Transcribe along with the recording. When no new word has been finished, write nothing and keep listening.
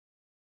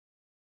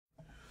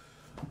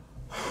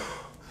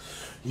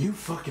You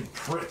fucking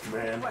prick,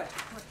 man.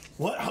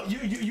 What?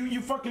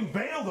 You fucking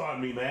bailed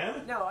on me,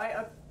 man. No,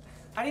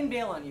 I didn't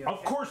bail on you. Okay?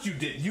 Of course you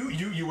did.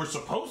 You were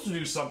supposed to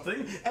do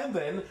something, and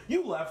then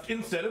you left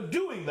instead of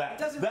doing that.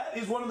 That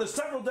is one of the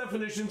several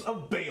definitions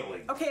of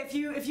bailing. Okay, if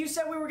you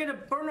said we were gonna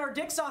burn our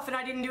dicks off and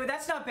I didn't do it,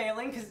 that's not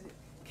bailing, because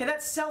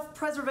that's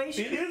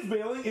self-preservation. It is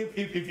bailing.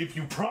 If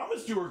you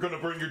promised you were gonna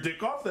burn your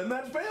dick off, then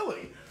that's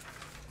bailing.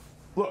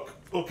 Look,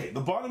 okay, the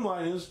bottom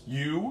line is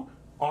you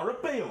are a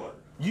bailer.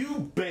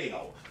 You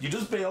bail. You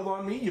just bailed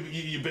on me.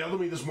 You bailed on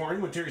me this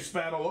morning when Terry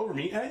spat all over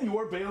me, and you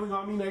are bailing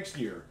on me next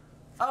year.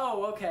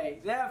 Oh, okay.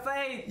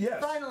 Hey, yes.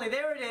 Finally,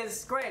 there it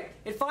is. Great.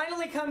 It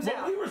finally comes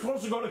out. We were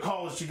supposed to go to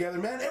college together,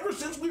 man, ever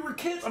since we were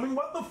kids. I mean,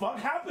 what the fuck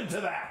happened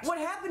to that? What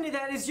happened to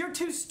that is you're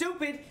too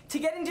stupid to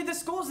get into the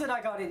schools that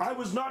I got into. I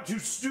was not too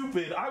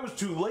stupid. I was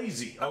too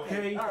lazy,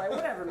 okay? All right,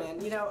 whatever, man.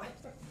 You know,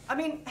 I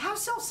mean, how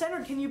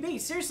self-centered can you be?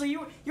 Seriously,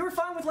 you were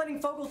fine with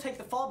letting Fogel take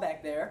the fall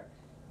back there.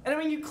 And I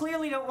mean, you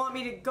clearly don't want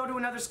me to go to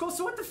another school,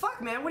 so what the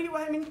fuck, man? What do you,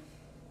 I mean,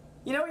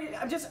 you know,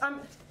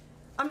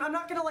 I'm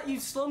not gonna let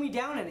you slow me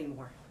down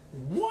anymore.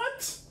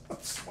 What?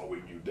 I'm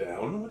slowing you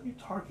down? What are you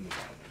talking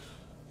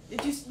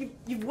about?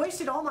 You've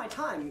wasted all my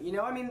time, you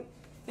know? I mean,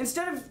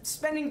 instead of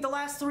spending the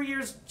last 3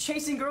 years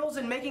chasing girls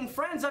and making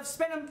friends, I've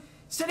spent them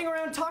sitting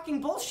around talking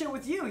bullshit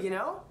with you, you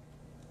know?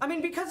 I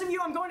mean, because of you,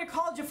 I'm going to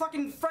college a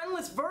fucking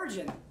friendless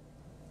virgin.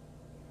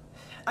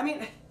 I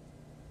mean,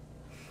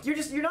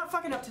 you're not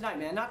fucking up tonight,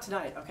 man. Not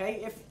tonight,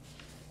 okay? If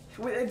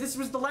this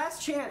was the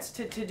last chance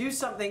to do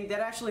something that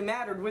actually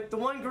mattered with the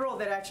one girl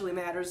that actually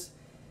matters,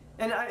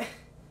 and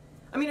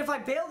I mean, if I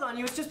bailed on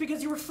you, it's just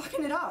because you were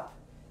fucking it up.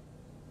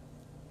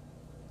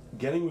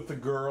 Getting with the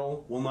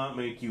girl will not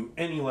make you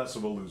any less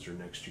of a loser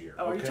next year.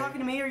 Oh, okay? Are you talking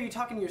to me or are you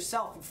talking to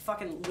yourself, you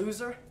fucking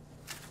loser?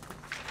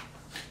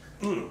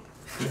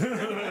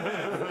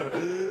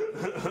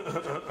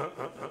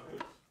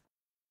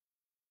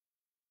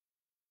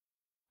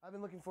 I've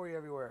been looking for you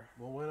everywhere.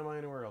 Well, when am I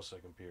anywhere else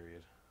second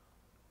period?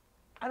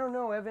 I don't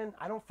know, Evan.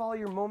 I don't follow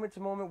your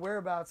moment-to-moment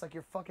whereabouts like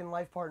your fucking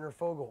life partner,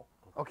 Fogel.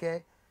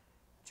 Okay?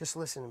 Just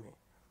listen to me.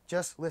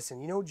 Just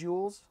listen. You know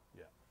Jules?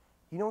 Yeah.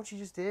 You know what she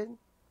just did?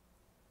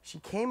 She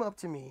came up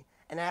to me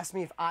and asked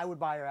me if I would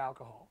buy her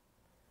alcohol.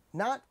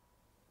 Not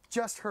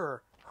just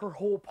her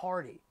whole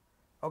party.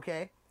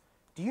 Okay?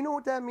 Do you know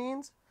what that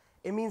means?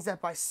 It means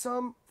that by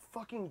some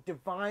fucking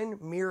divine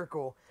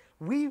miracle,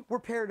 we were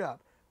paired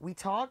up. We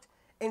talked,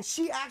 and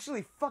she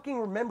actually fucking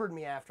remembered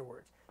me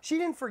afterwards. She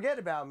didn't forget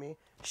about me.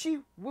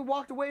 We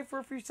walked away for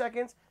a few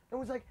seconds and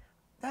was like,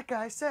 that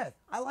guy, Seth,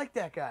 I like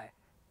that guy.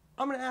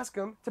 I'm gonna ask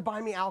him to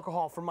buy me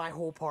alcohol for my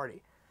whole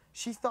party.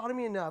 She thought of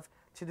me enough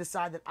to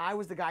decide that I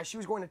was the guy she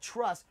was going to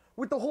trust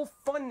with the whole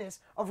funness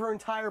of her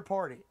entire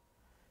party.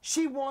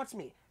 She wants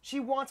me. She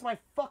wants my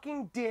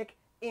fucking dick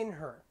in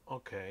her.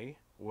 Okay.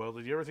 Well,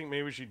 did you ever think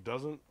maybe she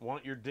doesn't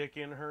want your dick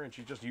in her and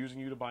she's just using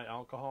you to buy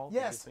alcohol?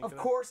 Yes, of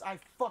course I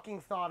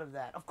fucking thought of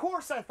that. Of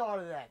course I thought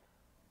of that.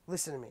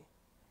 Listen to me.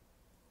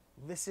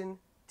 Listen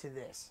to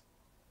this.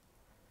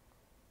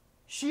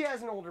 She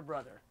has an older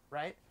brother,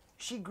 right?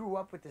 She grew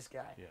up with this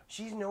guy. Yeah.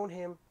 She's known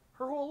him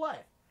her whole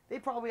life. They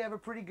probably have a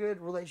pretty good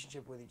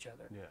relationship with each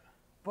other. Yeah.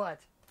 But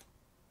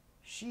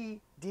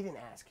she didn't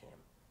ask him.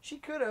 She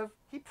could have.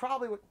 He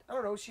probably would. I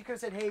don't know. She could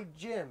have said, hey,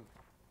 Jim,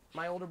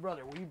 my older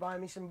brother, will you buy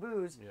me some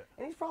booze? Yeah.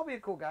 And he's probably a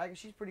cool guy because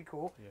she's pretty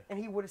cool. Yeah. And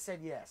he would have said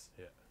yes.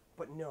 Yeah.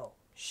 But no.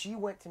 She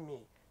went to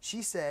me.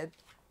 She said,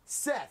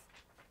 Seth,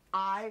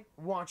 I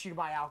want you to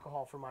buy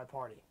alcohol for my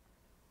party.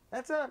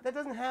 That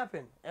doesn't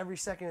happen every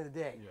second of the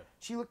day. Yeah.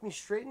 She looked me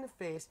straight in the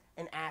face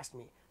and asked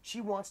me.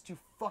 She wants to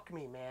fuck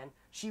me, man.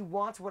 She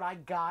wants what I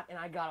got, and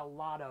I got a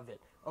lot of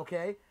it,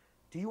 okay?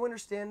 Do you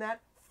understand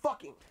that?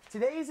 Fucking.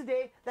 Today is a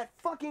day that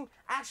fucking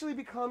actually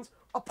becomes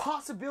a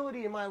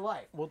possibility in my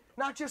life. Well,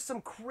 not just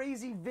some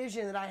crazy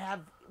vision that I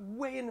have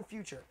way in the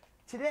future.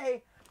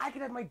 Today, I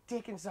could have my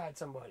dick inside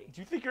somebody. Do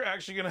you think you're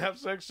actually going to have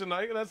sex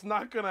tonight? That's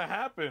not going to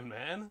happen,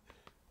 man.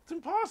 It's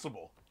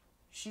impossible.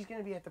 She's going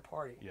to be at the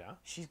party. Yeah.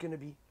 She's going to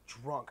be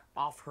drunk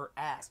off her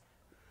ass.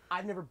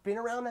 I've never been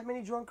around that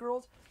many drunk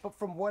girls, but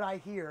from what I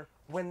hear,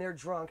 when they're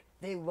drunk,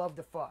 they love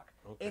to fuck.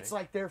 Okay. It's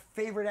like their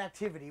favorite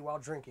activity while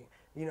drinking,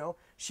 you know?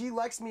 She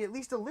likes me at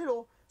least a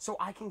little so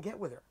I can get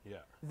with her. Yeah.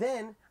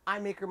 Then I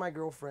make her my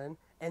girlfriend,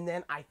 and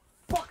then I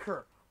fuck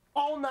her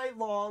all night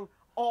long,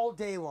 all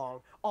day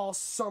long, all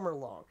summer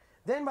long.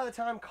 Then by the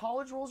time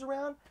college rolls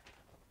around,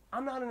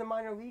 I'm not in the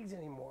minor leagues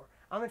anymore.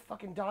 I'm at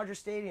fucking Dodger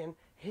Stadium,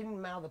 hitting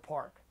them out of the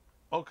park.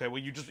 Okay,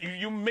 well,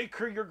 you make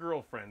her your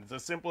girlfriend. It's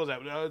as simple as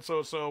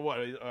that. So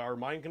what? Our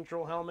mind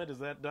control helmet, is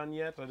that done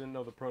yet? I didn't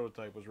know the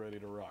prototype was ready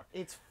to rock.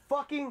 It's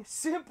fucking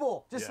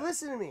simple. Just Yeah.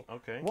 listen to me.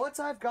 Okay. Once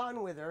I've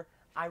gotten with her,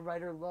 I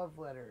write her love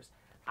letters.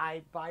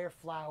 I buy her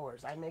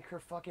flowers. I make her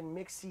fucking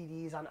mix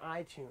CDs on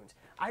iTunes.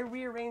 I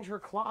rearrange her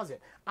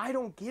closet. I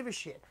don't give a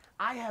shit.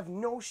 I have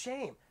no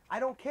shame.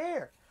 I don't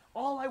care.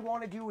 All I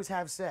want to do is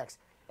have sex.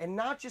 And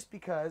not just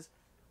because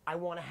I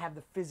want to have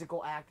the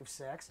physical act of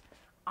sex.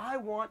 I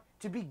want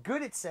to be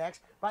good at sex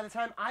by the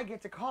time I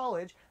get to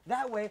college.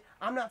 That way,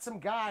 I'm not some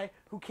guy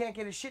who can't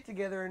get his shit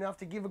together enough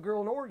to give a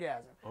girl an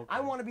orgasm. Okay.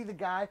 I want to be the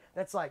guy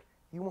that's like,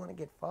 you want to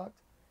get fucked?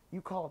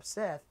 You call up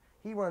Seth.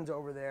 He runs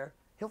over there.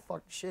 He'll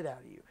fuck the shit out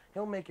of you.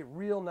 He'll make it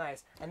real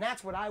nice. And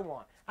that's what I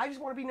want. I just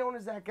want to be known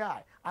as that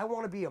guy. I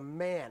want to be a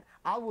man.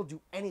 I will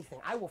do anything.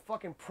 I will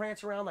fucking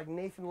prance around like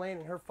Nathan Lane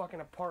in her fucking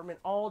apartment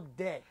all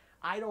day.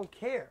 I don't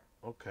care.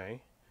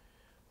 Okay.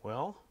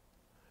 Well,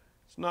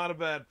 it's not a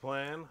bad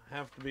plan.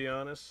 Have to be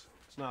honest.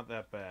 It's not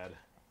that bad.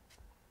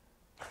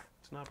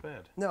 It's not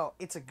bad. No,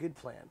 it's a good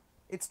plan.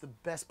 It's the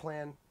best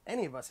plan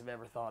any of us have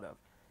ever thought of.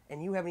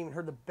 And you haven't even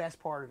heard the best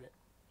part of it.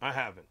 I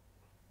haven't.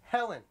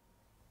 Helen.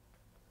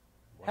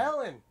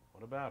 Helen.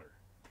 What about her?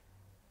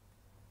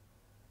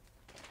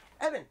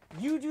 Evan,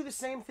 you do the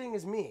same thing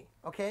as me,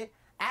 okay?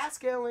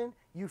 Ask Ellen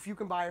if you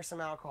can buy her some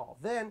alcohol.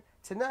 Then,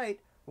 tonight,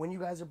 when you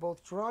guys are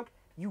both drunk,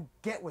 you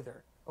get with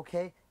her,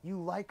 okay?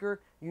 You like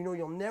her, you know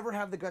you'll never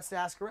have the guts to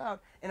ask her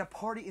out, and a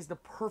party is the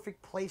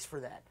perfect place for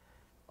that.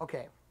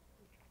 Okay,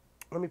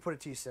 let me put it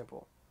to you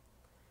simple.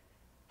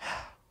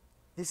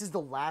 This is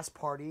the last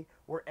party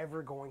we're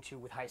ever going to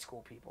with high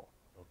school people.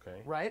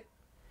 Okay. Right?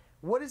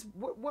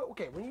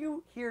 Okay, when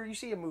you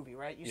see a movie,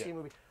 right? You see a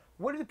movie.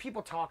 What do the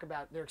people talk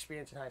about their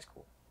experience in high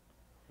school?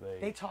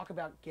 They talk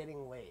about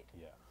getting laid.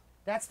 Yeah.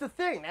 That's the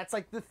thing. That's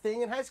like the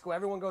thing in high school.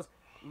 Everyone goes,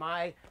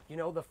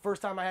 the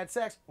first time I had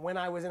sex when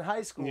I was in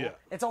high school. Yeah.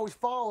 It's always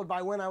followed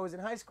by when I was in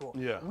high school.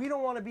 Yeah. We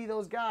don't want to be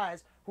those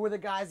guys who are the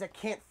guys that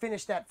can't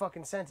finish that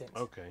fucking sentence.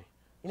 Okay.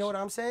 You know what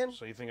I'm saying?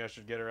 So you think I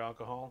should get her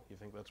alcohol? You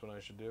think that's what I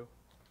should do?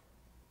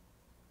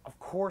 Of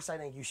course I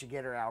think you should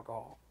get her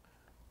alcohol.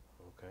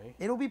 Okay.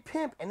 It'll be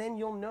pimp, and then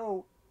you'll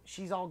know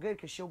she's all good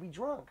because she'll be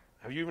drunk.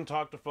 Have you even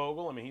talked to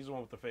Fogel? I mean, he's the one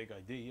with the fake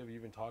ID. Have you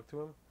even talked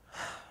to him?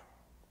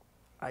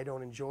 I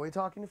don't enjoy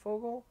talking to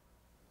Fogel,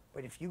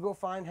 but if you go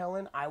find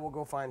Helen, I will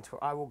go find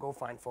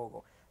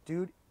Fogel.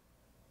 Dude,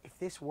 if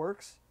this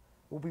works,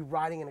 we'll be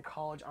riding into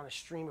college on a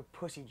stream of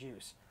pussy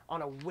juice,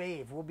 on a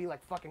wave. We'll be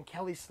like fucking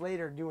Kelly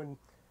Slater doing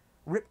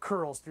rip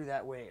curls through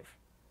that wave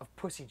of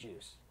pussy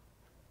juice.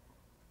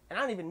 And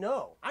I don't even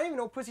know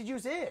what pussy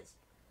juice is.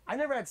 I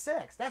never had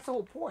sex. That's the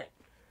whole point.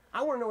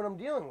 I want to know what I'm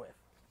dealing with.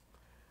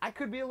 I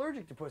could be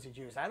allergic to pussy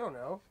juice. I don't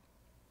know.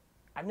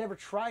 I've never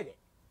tried it.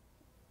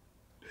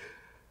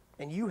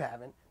 And you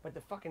haven't, but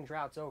the fucking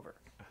drought's over.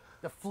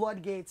 The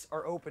floodgates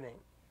are opening.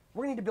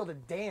 We're going to need to build a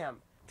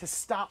dam to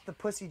stop the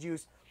pussy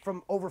juice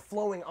from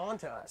overflowing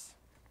onto us.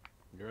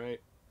 You're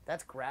right.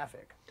 That's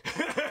graphic.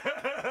 That's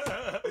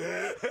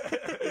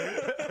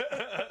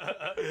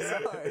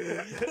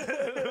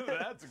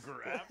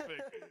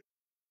graphic.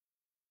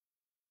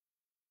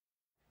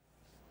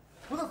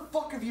 Where the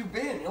fuck have you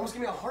been? You almost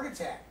gave me a heart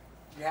attack.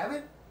 You have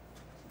it?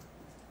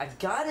 I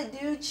got it,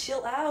 dude.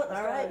 Chill out.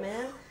 All right,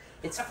 man.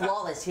 It's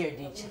flawless. Here,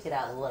 dude. Check it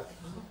out. Look.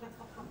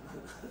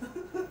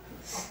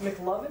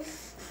 McLovin?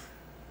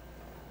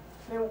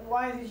 Man,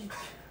 why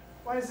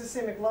does it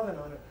say McLovin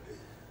on it?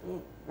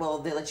 Well,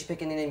 they let you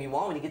pick any name you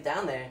want when you get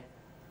down there.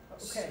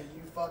 Okay. So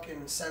you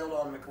fucking settled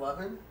on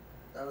McLovin?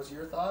 That was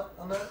your thought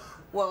on that?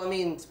 Well, I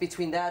mean, it's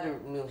between that or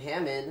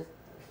Muhammad.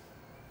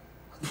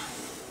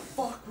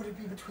 Fuck would it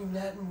be between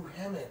that and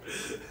Muhammad?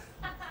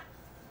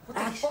 What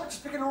the fuck?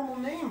 Just pick a normal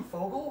name,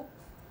 Fogel.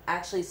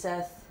 Actually,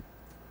 Seth,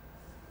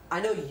 I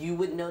know you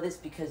wouldn't know this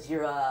because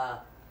you're,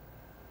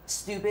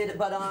 stupid,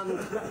 but,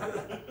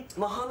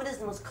 Muhammad is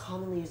the most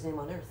commonly used name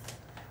on Earth.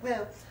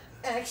 Well,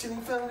 actually,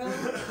 Fogel,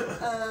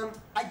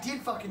 I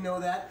did fucking know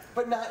that,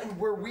 but not in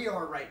where we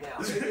are right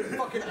now. So in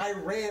fucking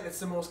Iran, it's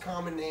the most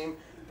common name,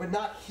 but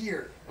not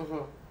here. Mm-hmm.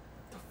 What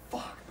the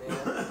fuck,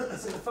 man?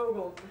 Listen,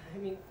 Fogel, I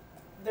mean,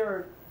 there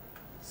are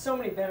so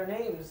many better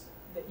names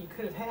that you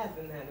could have had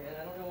than that, man.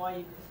 I don't know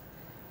why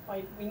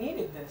we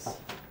needed this.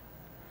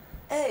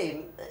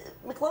 Hey,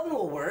 McLovin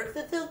will work.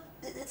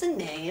 It's a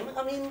name.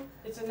 I mean...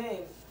 It's a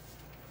name.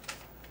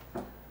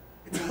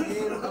 It's the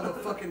name of a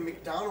fucking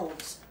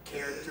McDonald's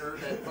character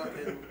that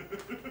fucking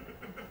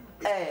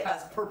Hey,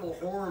 has purple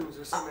horns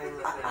or something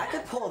like that. I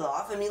could pull it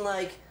off. I mean,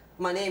 like,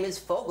 my name is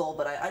Fogel,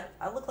 but I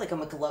look like a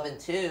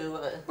McLovin, too.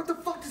 What the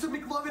fuck does a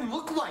McLovin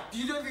look like?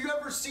 Have you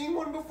ever seen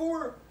one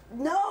before?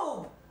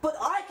 No, but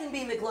I can be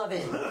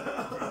McLovin.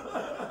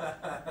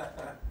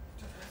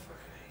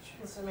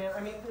 Listen, man, I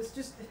mean,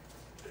 there's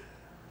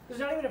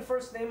not even a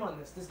first name on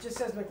this. This just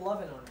says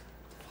McLovin on it.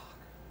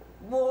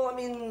 Well, I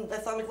mean, I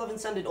thought McLovin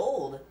sounded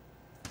old,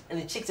 and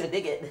the chicks would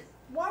dig it.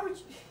 Why would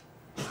you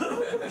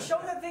show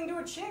that thing to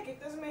a chick? It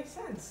doesn't make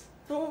sense.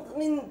 Well, I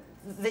mean,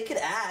 they could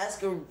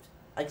ask, or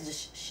I could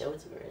just show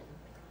it to her.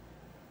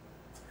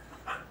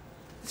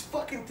 This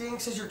fucking thing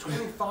says you're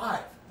 25.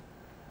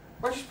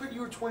 Why'd you just put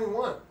you were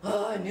 21?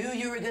 Oh, I knew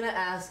you were gonna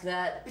ask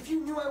that. If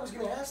you knew I was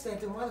gonna ask that,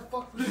 then why the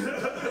fuck would you?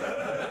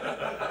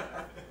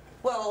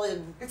 Well,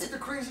 It's the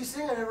craziest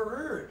thing I ever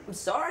heard. I'm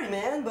sorry,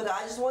 man, but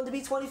I just wanted to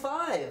be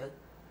 25.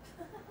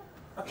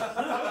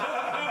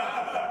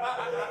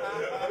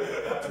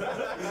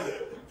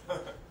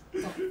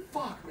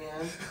 Fuck,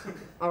 man.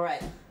 All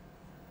right.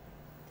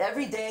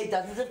 every day,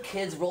 dozens of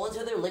kids roll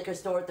into their liquor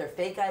store with their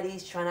fake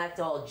IDs, trying to act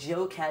all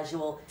Joe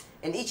casual,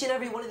 and each and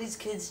every one of these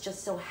kids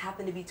just so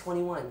happen to be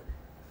 21.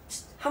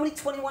 Just how many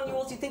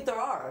 21-year-olds do you think there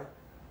are?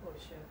 Holy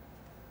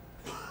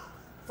shit.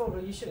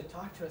 Fogel, you should have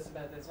talked to us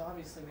about this,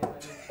 obviously, man. I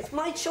mean, It's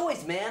my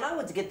choice, man. I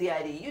went to get the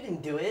ID. You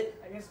didn't do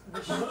it. I guess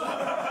we should...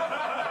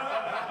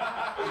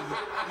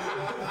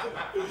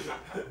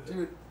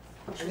 Dude,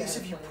 at least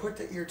if you put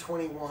that you're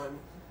 21,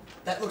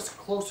 that looks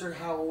closer to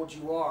how old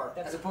you are,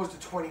 as opposed to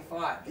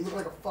 25. You look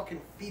like a fucking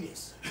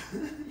fetus.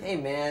 Hey,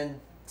 man.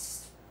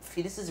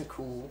 Fetuses are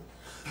cool.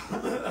 Yeah,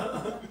 You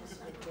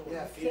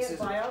can't fetuses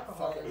buy are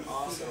alcohol. fucking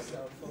awesome.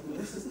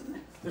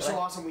 They're so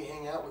awesome we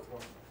hang out with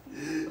one.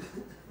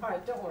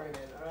 Alright, don't worry,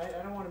 man, alright?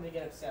 I don't want him to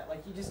get upset.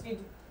 Like, you just need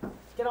to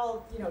get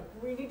all, you know,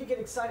 we need to get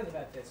excited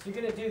about this. You're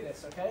gonna do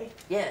this, okay?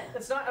 Yeah.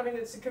 It's not, I mean,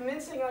 it's a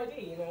convincing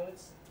ID, you know,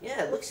 it's...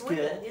 Yeah, it looks real,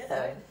 good. Yeah.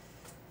 right?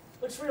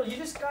 Looks real. You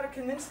just gotta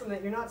convince them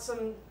that you're not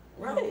some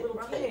little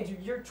right. teenager.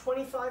 You're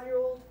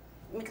 25-year-old.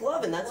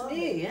 McLovin, that's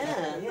me.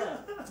 Yeah. Yeah.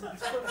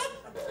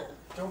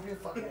 Don't be a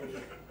fucking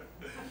idiot.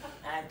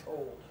 Act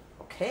old.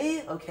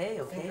 Okay.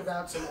 Think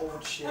about some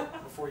old shit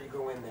before you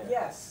go in there.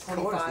 Yes.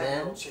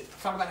 25-year-old shit.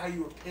 Talk about how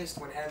you were pissed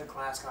when head of the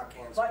class got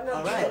canceled. Button-up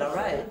All right, jeans. all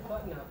right.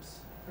 Button-ups.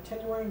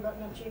 Pretend you're wearing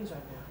button-up jeans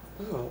right now.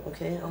 Oh,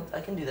 okay.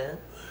 I can do that.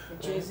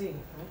 With Jay-Z, right?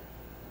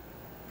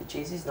 But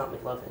Jay-Z's not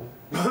McLovin.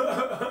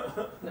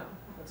 No,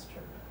 that's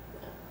true.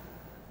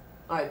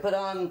 All right, but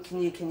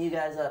can you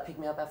guys pick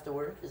me up after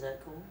work? Is that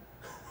cool?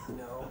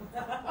 No.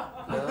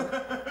 No.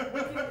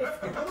 Where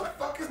the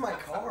fuck is my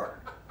car?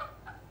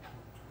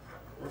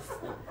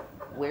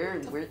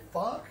 Where?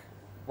 Fuck?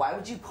 Why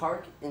would you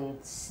park in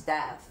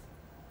Staff?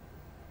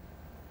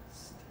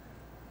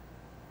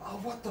 Oh,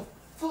 what the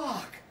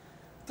fuck?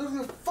 They're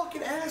the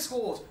fucking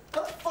assholes.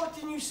 How the fuck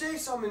didn't you say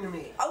something to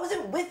me? I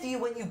wasn't with you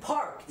when you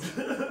parked.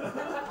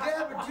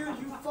 Yeah, but dude,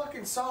 you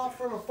fucking saw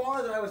from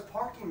afar that I was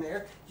parking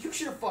there. You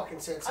should have fucking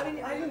said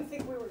something. I didn't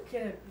think we were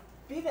gonna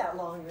be that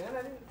long, man.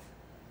 I didn't...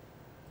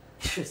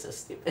 You're so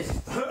stupid.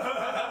 Alright,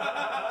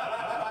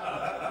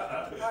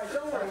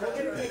 don't worry, we'll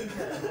get it taken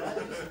care of.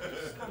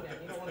 Right? Just calm down.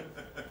 You don't want to...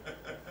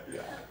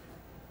 Yeah.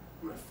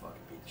 I'm gonna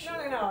fucking beat the shit.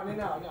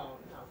 No.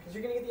 Because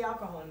you're gonna get the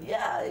alcohol. And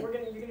Yeah. You're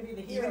gonna be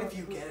the hero. Even if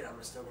you get it,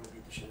 I'm still gonna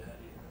beat the shit out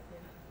of you.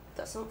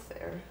 That's not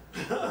fair.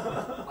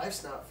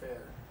 Life's not fair.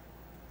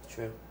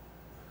 True.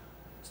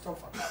 Just don't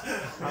fuck up.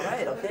 All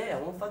right. Okay. I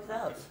won't fuck it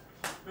up.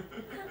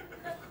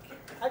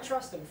 I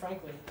trust him,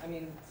 frankly. I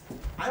mean,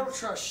 I don't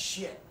trust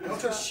shit. I don't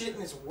trust shit in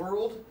this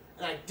world,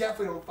 and I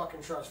definitely don't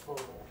fucking trust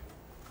Fogel.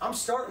 I'm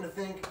starting to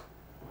think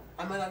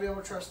I might not be able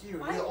to trust you.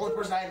 You're the only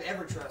person I've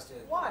ever trusted.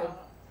 why?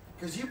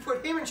 Because you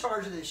put him in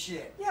charge of this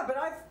shit. Yeah, but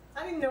I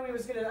didn't know he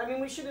was gonna. I mean,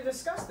 we should have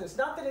discussed this.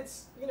 Not that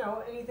it's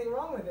anything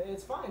wrong with it.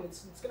 It's fine.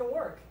 It's gonna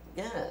work.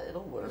 Yeah,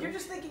 it'll work. You're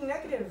just thinking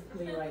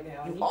negatively right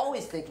now. and You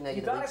always think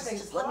negatively. gotta Just, think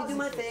just let me do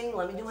my positive. thing.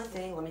 Let me do my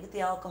thing. Let me get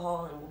the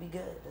alcohol, and we'll be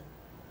good.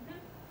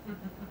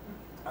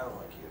 I don't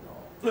like you at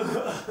all.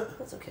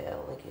 That's okay. I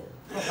don't like you.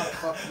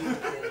 Fuck you,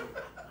 kid.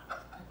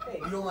 Hey,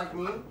 You don't like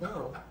me?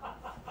 No.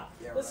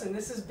 Yeah, listen,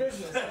 this is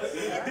business. right.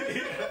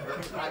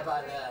 I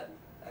buy that.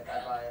 Like, I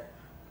buy it.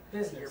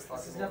 You're Business.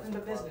 fucking This is nothing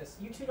but wonderful. business.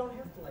 You two don't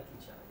have to like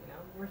each other. You know,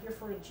 we're here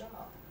for a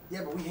job.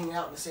 Yeah, but we hang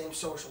out in the same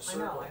social I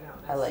circle. know. I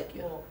That's- like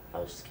you. well, I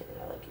was just kidding.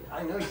 I like you.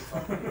 I know you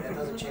fucking do. That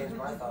doesn't change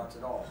my thoughts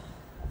at all.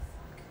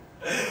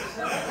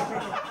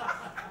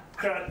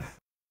 Cut.